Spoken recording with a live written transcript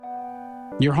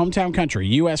Your hometown country,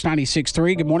 US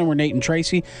 96.3. Good morning, we're Nate and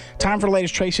Tracy. Time for the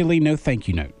latest Tracy Lee no thank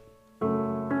you note.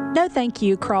 No thank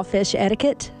you, crawfish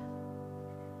etiquette.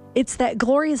 It's that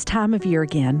glorious time of year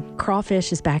again.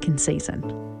 Crawfish is back in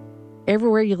season.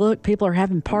 Everywhere you look, people are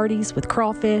having parties with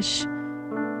crawfish.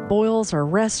 Boils or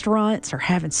restaurants are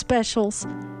having specials.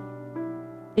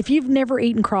 If you've never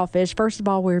eaten crawfish, first of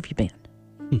all, where have you been?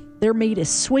 Their meat is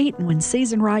sweet and when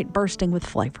seasoned right, bursting with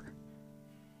flavor.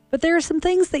 But there are some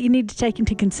things that you need to take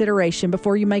into consideration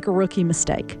before you make a rookie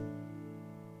mistake.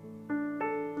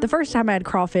 The first time I had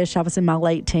crawfish, I was in my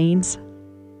late teens.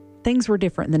 Things were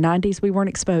different. In the 90s, we weren't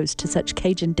exposed to such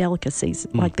Cajun delicacies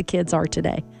like the kids are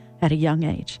today at a young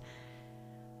age.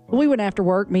 We went after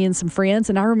work, me and some friends,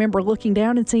 and I remember looking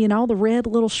down and seeing all the red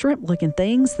little shrimp-looking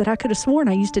things that I could have sworn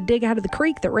I used to dig out of the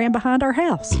creek that ran behind our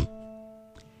house.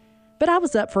 But I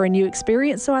was up for a new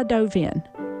experience, so I dove in.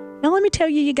 Now, let me tell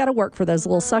you, you got to work for those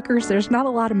little suckers. There's not a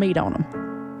lot of meat on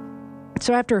them.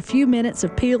 So after a few minutes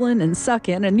of peeling and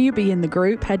sucking, a newbie in the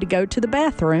group had to go to the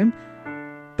bathroom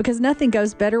because nothing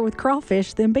goes better with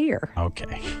crawfish than beer.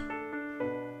 Okay.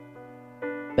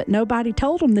 But nobody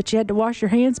told them that you had to wash your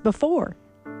hands before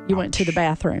you went to the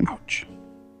bathroom. Ouch.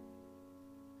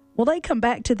 Well, they come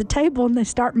back to the table and they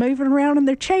start moving around in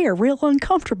their chair, real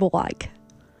uncomfortable like.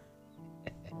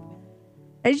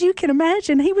 As you can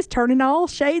imagine, he was turning all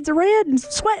shades of red and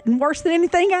sweating worse than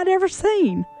anything I'd ever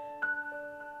seen.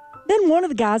 Then one of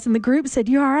the guys in the group said,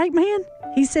 "You all right, man?"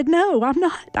 He said, "No, I'm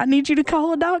not. I need you to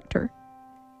call a doctor."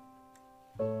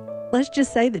 Let's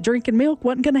just say that drinking milk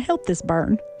wasn't going to help this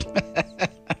burn.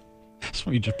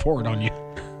 So you just pour it on you.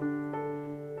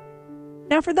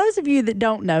 Now, for those of you that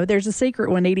don't know, there's a secret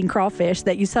when eating crawfish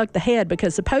that you suck the head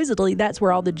because supposedly that's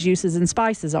where all the juices and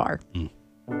spices are.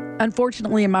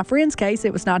 Unfortunately, in my friend's case,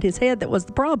 it was not his head that was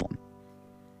the problem.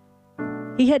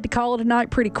 He had to call it a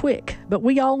night pretty quick, but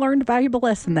we all learned a valuable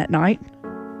lesson that night.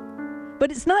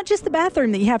 But it's not just the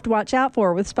bathroom that you have to watch out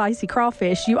for with spicy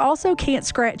crawfish. You also can't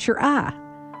scratch your eye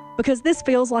because this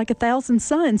feels like 1,000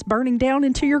 suns burning down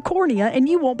into your cornea and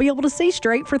you won't be able to see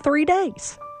straight for 3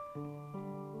 days.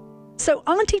 So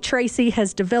Auntie Tracy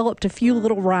has developed a few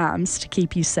little rhymes to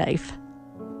keep you safe.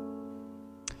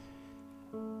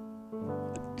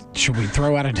 Should we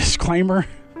throw out a disclaimer?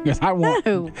 Because I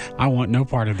want no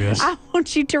part of this. I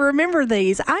want you to remember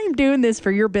these. I am doing this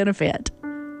for your benefit.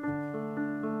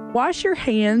 Wash your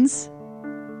hands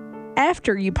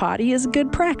after you potty is a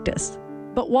good practice.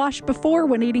 But wash before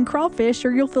when eating crawfish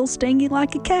or you'll feel stingy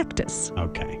like a cactus.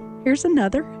 Okay. Here's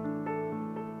another.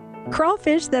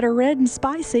 Crawfish that are red and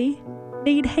spicy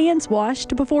need hands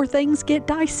washed before things get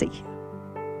dicey.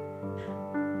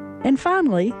 And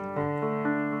finally,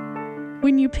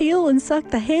 when you peel and suck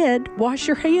the head, wash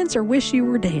your hands or wish you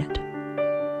were dead.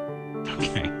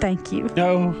 Okay. Thank you.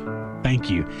 No, thank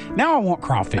you. Now I want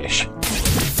crawfish.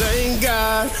 Thank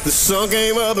God the sun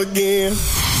came up again.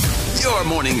 Your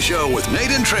morning show with Nate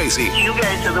and Tracy. You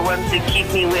guys are the ones that keep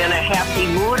me in a happy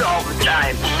mood all the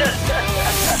time.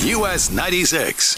 US 96.